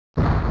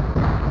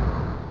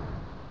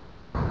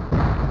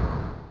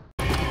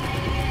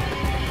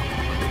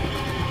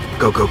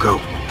Go, go, go.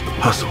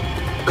 Hustle.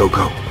 Go,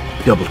 go.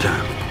 Double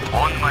time.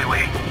 On my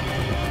way.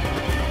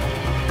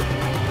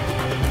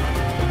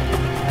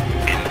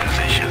 In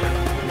position.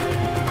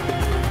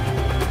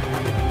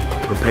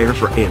 Prepare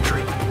for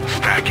entry.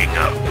 Stacking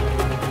up.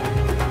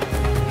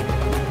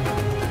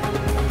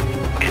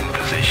 In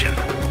position.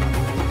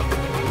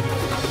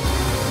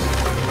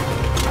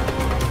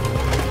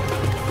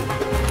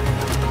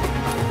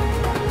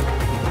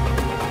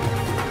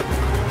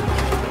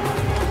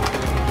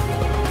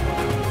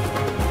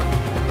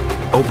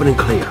 Open and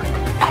clear.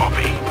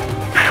 Copy.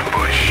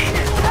 Ambush.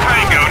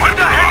 Tango, what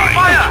the heck?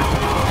 Fire!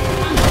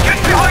 Get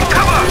behind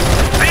cover!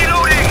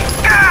 Reloading!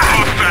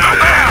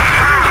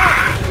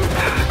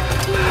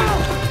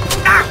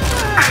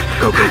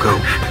 Go, go, go.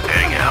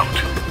 Hang out.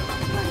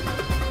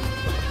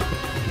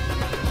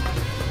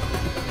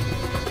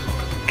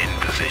 In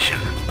position.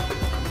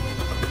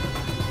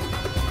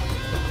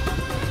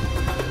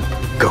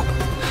 Go.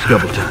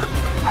 Double time.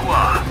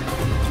 Hua.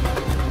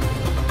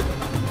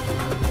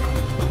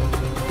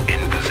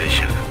 In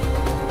position.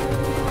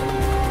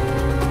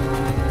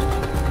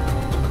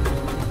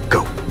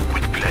 Go.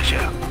 With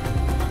pleasure.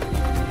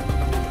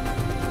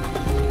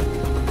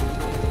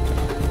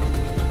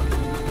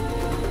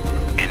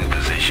 In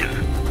position.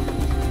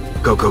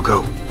 Go, go,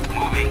 go.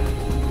 Moving.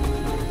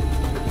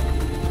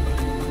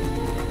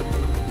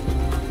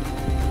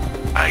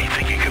 I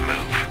think you can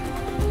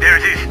move. There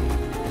it is.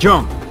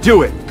 Jump.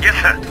 Do it. Yes,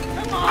 sir.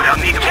 But I'll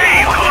need to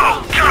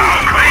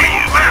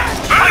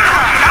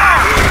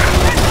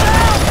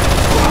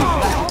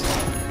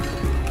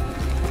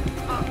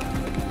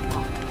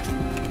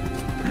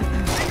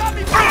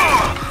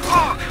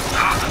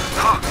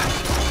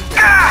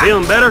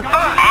Feeling better?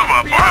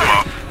 Armor.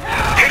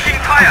 Taking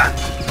fire.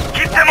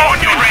 Keep them on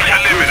your ready.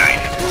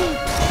 Eliminate.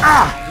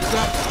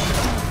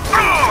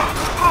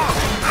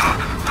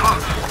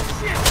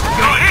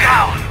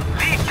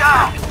 Lead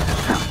down.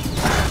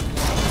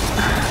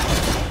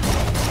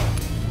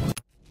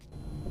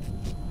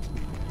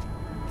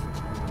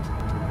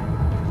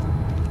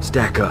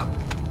 Stack up.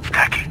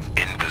 Stacking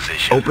in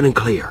position. Open and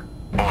clear.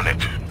 On it.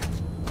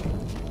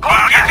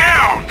 Get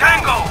down!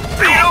 Tango!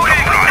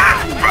 Reloading!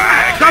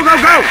 Go, go,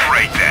 go!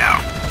 Right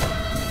down.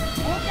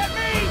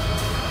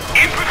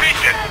 In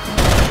position.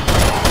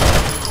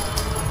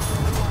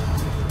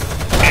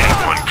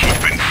 Anyone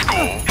keeping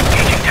score?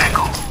 Engaging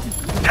Tango.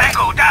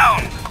 Tango down!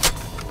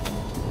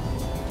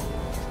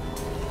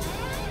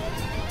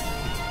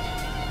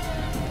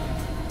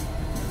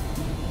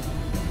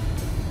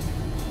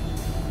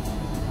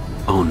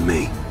 On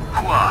me.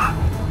 Hua.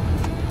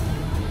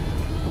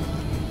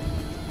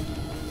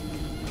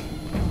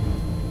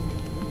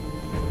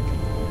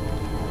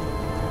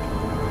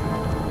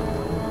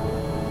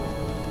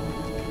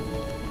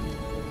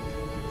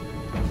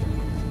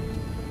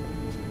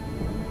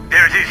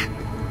 There it is.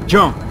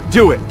 Jump.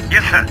 Do it.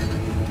 Yes, sir.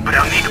 But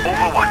I'll need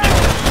overwatch.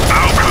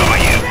 I'll cover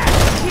you.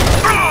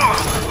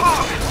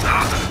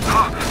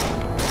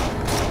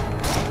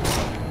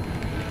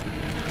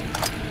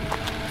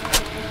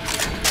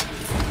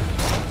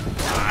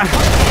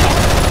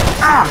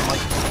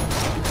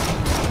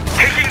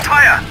 Taking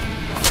fire.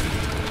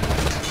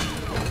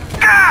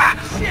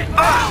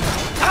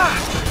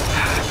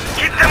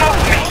 Get them off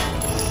me.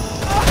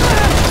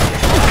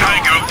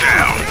 Tango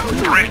down.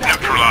 Threat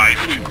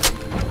neutralized.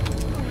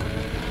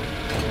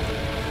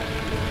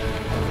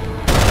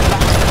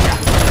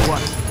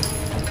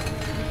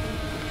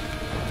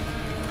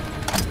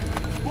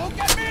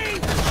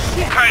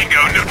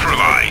 Tango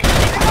neutralized.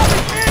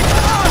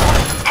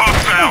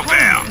 Hostile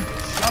down.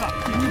 Shut up.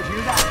 Did you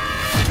hear that?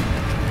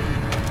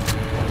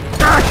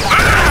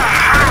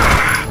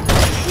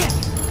 Shit!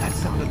 That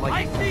sounded like... I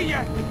see ya!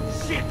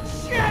 Shit!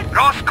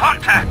 Lost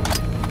contact.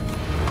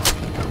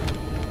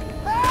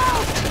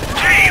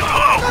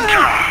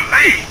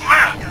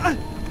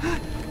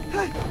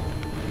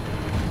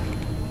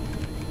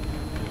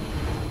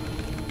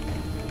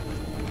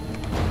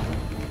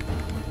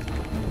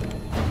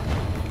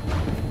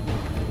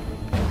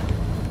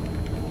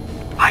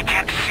 I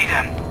can't see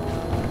them.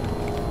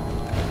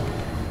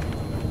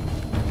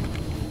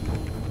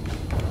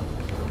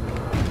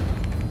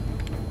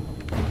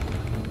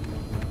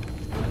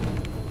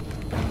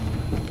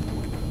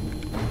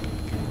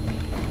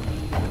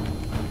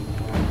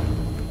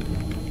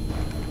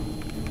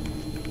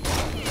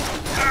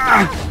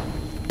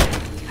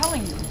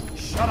 Telling you.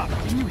 Shut up.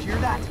 Didn't you hear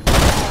that?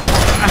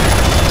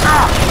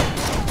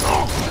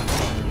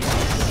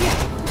 Shit!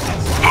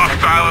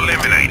 Hostile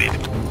eliminated.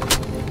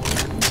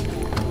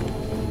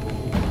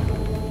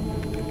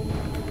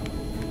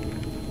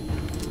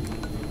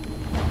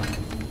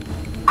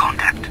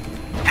 Contact.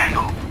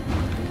 Tango.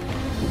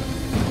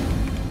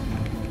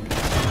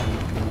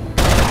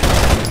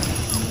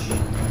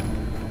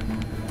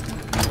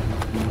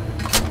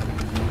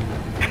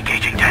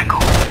 Engaging Tango.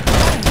 It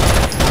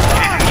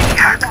is an easy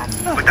hack,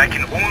 but I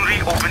can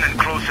only open and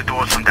close the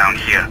doors from down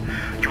here.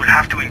 You will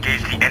have to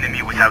engage the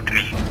enemy without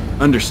me.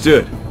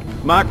 Understood.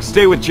 Mike,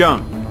 stay with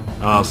Jung.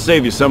 I'll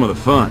save you some of the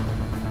fun.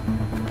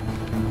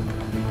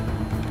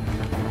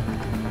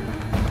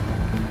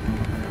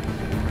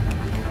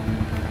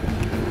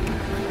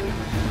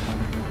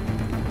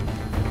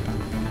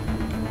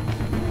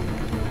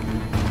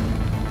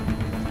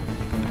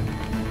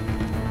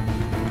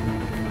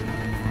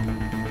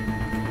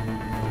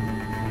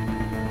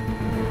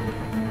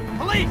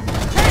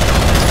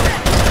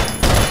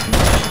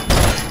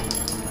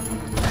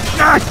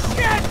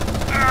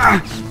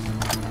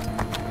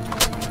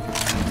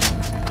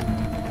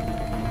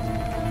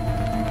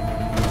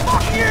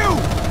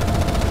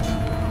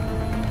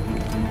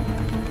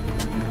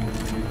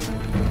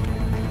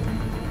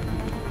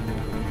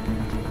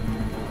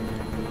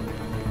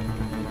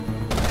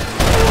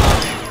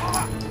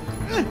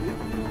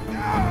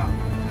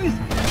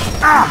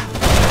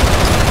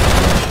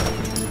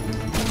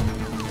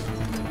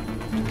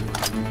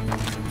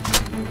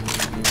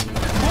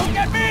 Won't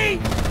get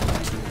me!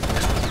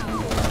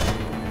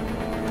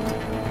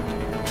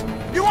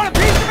 You want a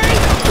piece of me?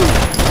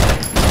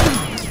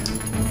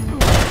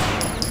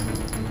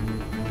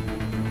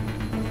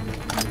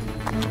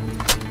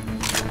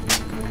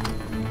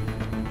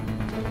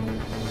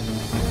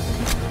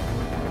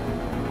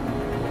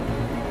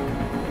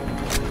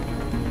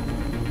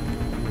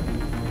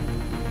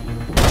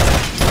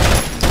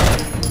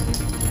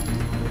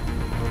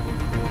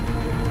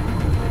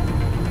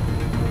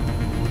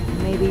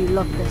 Maybe you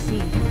locked the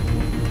seat,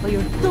 but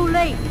you're too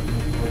late.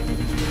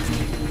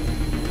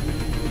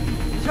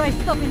 Try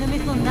stopping the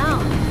missile now.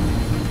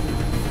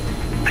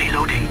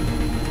 Reloading.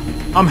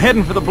 I'm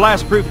heading for the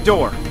blast-proof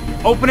door.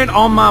 Open it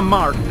on my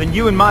mark, then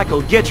you and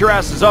Michael get your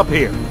asses up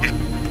here.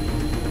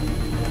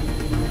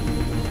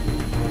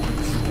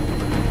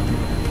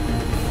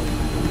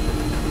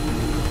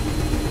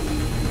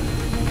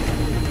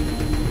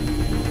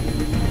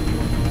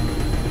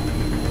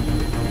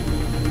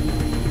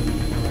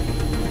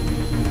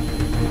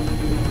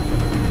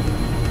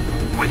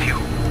 With you.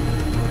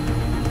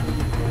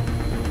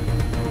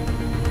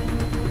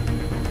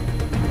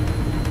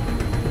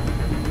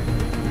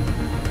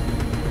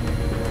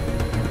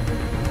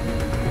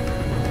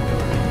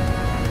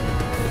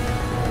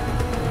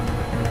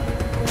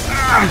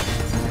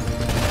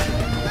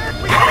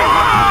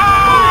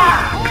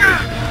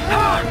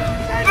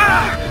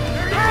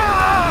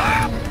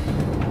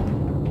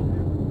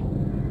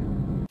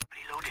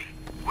 Reloading.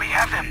 We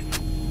have them.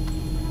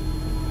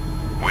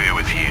 We're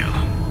with you.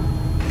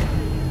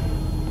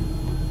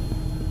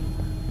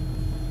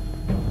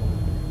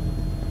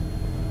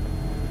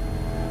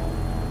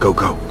 Go,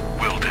 go.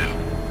 Will do.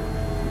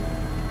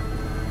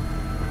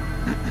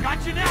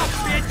 Got you now,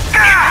 bitch!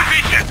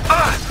 Vision!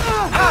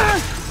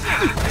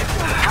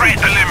 Threat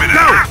eliminated!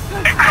 No!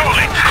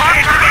 Acknowledge!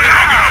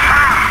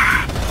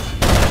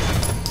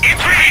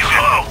 Into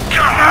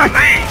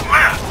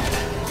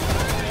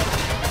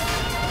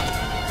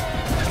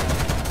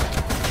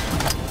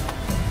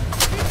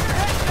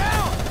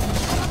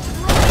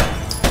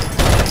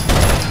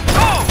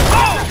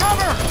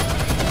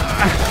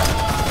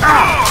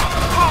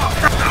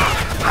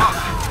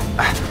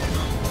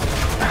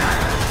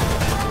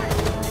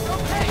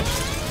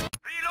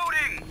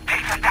Reloading!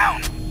 Take them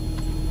down!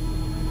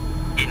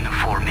 In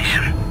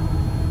formation.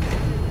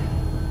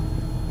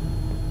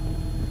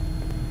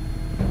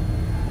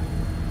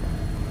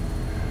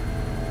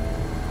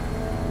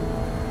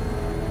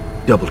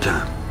 Double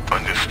time.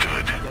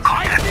 Understood.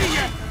 I see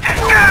ya!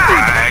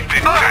 Tagged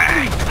and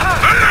tagged.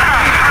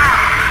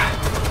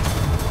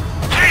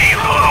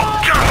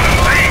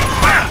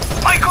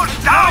 Michael's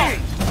down!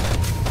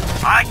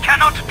 I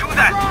cannot do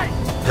that!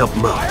 Help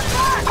him out.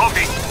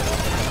 Copy.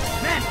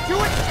 Man, do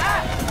it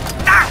fast!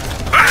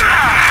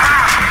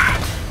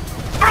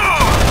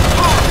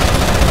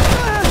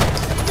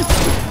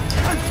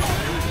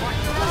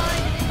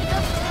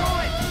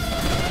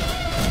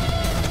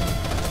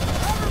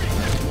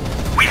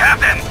 We have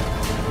them!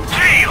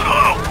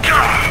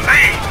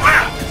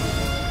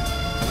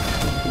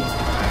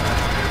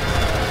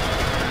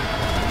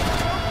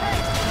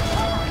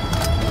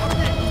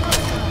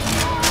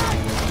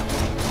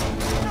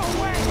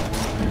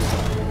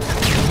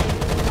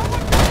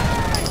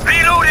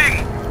 Reloading!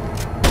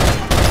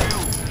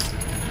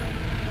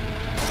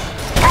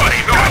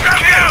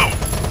 Kill!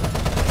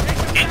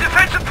 In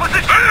defensive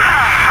position!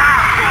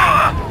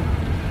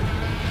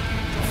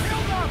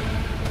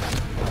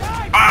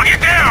 I'll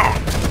get down!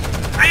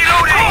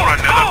 Reloading! Oh,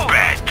 another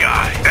bad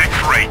guy!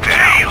 X-ray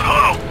down!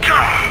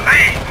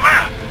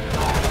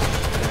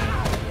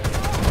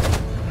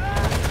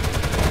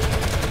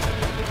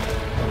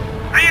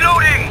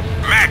 Reloading!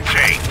 Mag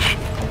change!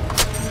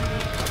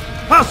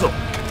 Hustle!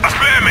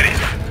 Affirmative!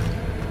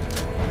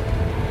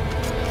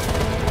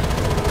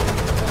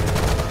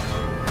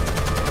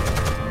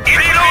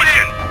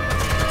 Reloading!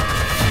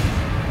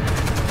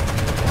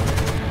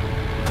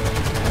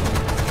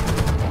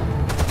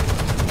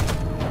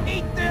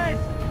 Eat this!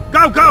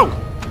 Go, go!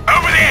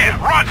 Over there!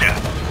 Roger!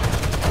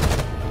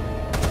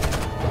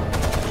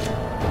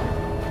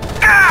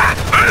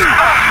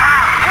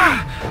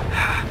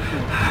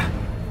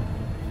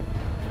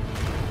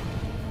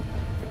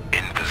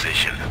 In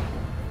position.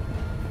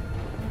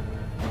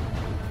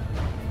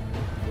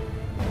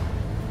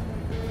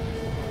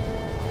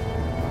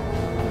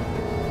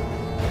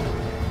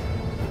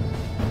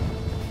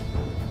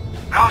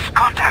 Lost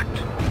contact.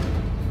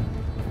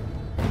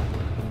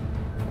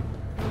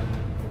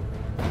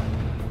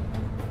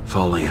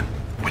 Fall in.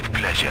 With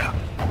pleasure.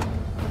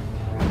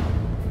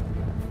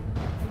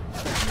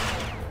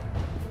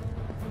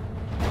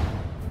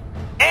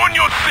 On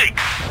your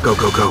six. Go,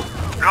 go, go.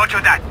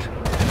 Roger that.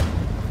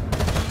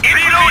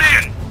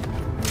 Reloading.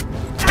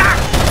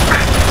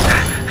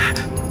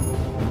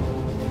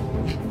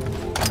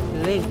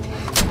 Late.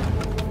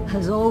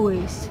 As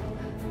always.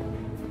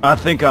 I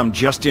think I'm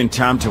just in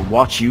time to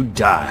watch you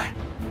die.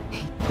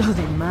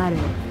 Doesn't matter.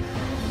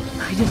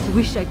 I just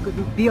wish I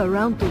could be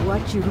around to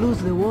watch you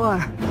lose the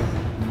war.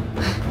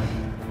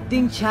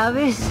 Ding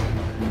Chavez,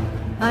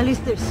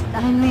 Alistair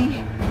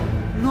Stanley,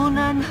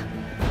 Noonan,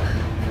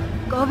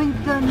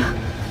 Covington,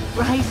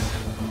 Rice,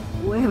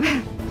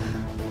 Weber.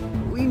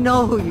 We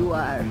know who you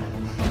are.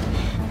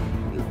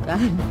 You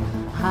can't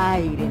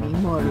hide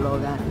anymore,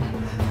 Logan.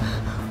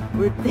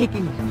 We're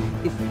taking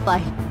this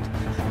fight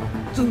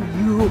to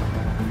you.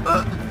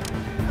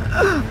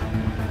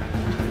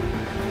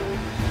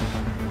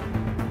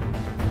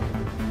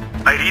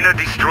 Irina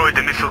destroyed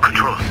the missile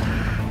controls.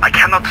 I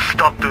cannot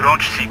stop the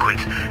launch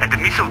sequence, and the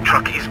missile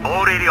truck is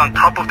already on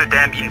top of the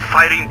dam in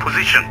firing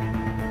position.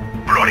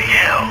 Bloody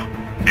hell.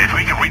 If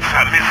we can reach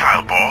that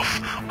missile, boss,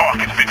 I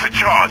can fix a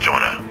charge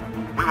on her.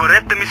 We were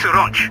at the missile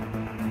launch.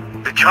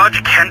 The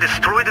charge can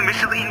destroy the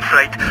missile in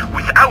flight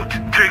without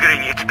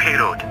triggering its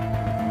payload.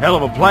 Hell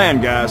of a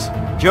plan, guys.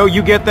 Joe,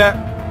 you get that?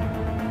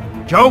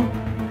 Joe?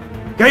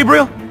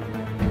 Gabriel?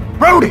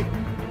 Brody!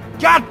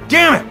 God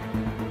damn it!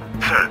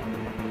 Sir,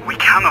 we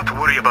cannot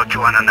worry about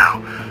Joanna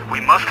now. We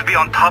must be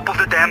on top of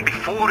the dam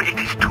before it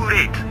is too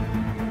late.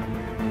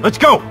 Let's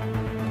go!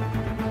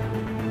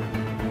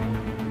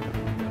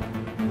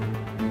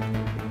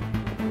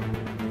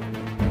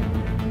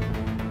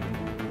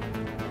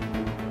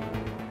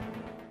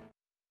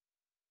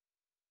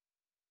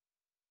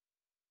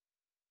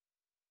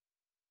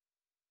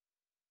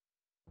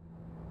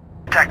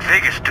 Attack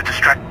Vegas to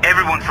distract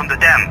everyone from the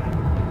dam.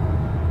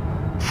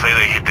 Say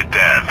they hit the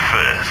dam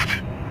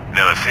first.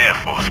 Now it's Air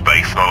Force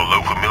Base, not a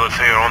local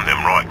military on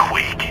them right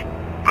quick.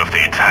 But if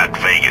they attack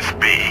Vegas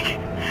big,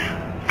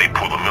 they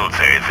pull the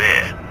military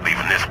there,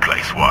 leaving this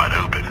place wide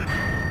open.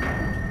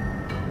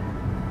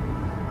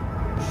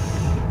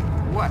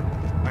 What?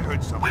 I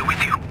heard something. We're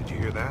with you. Did you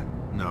hear that?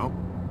 No.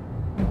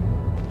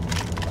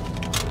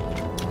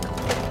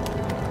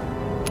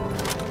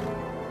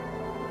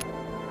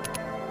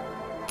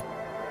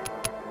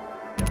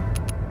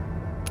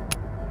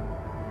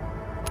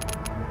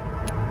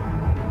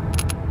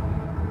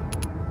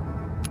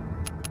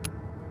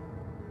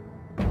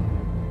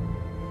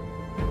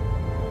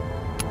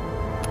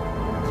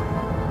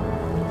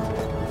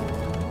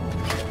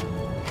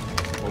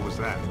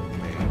 That,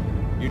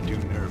 man? You're too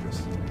nervous.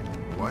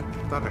 What?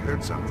 Thought I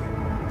heard something.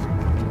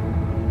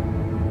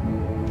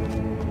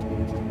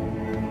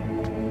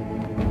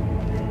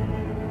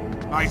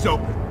 Eyes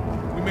open.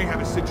 We may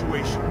have a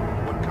situation.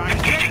 What kind?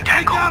 Engaging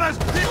Tango.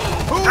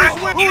 Who's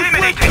with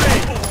Eliminating.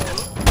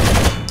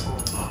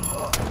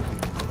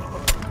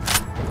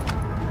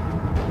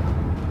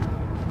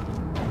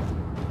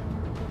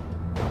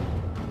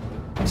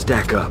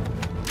 Stack up.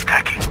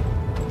 Stacking.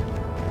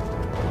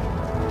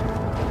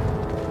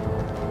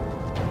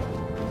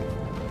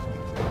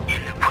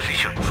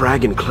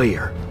 Frag and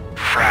clear.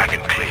 Frag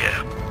and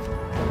clear.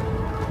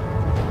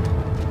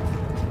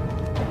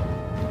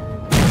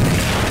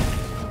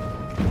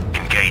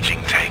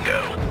 Engaging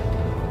Tango.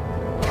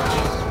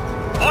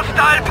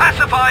 Hostile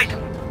pacified!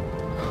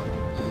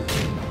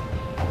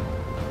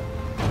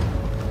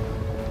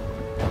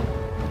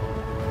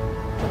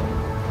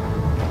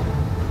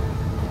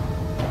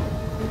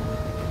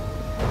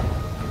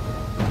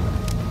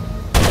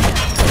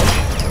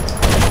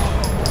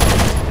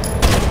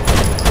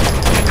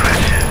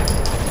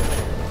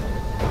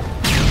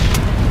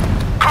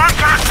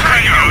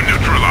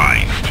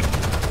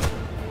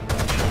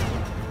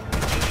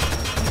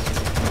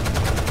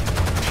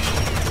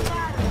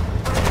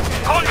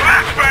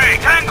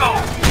 Tango!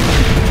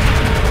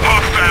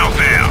 Hostile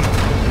down.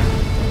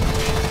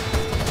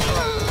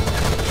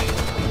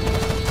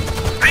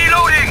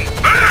 Reloading!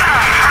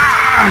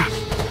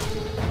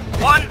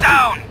 One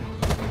down!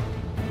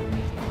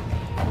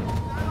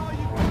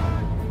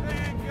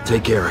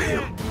 Take care of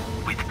him.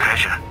 With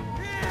pleasure.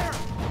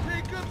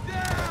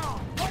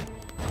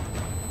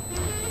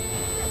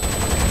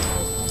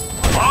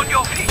 On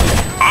your feet!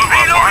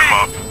 I'm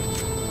up.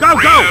 Go,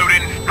 go!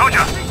 Reloading.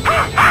 Roger!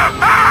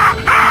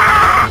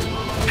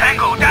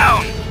 Tango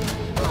down!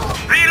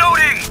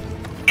 Reloading!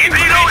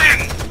 Reloading!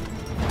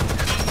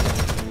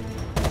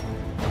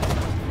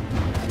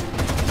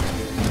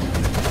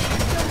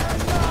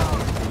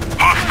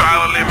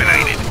 Hostile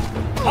eliminated.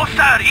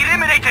 Hostile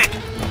eliminated!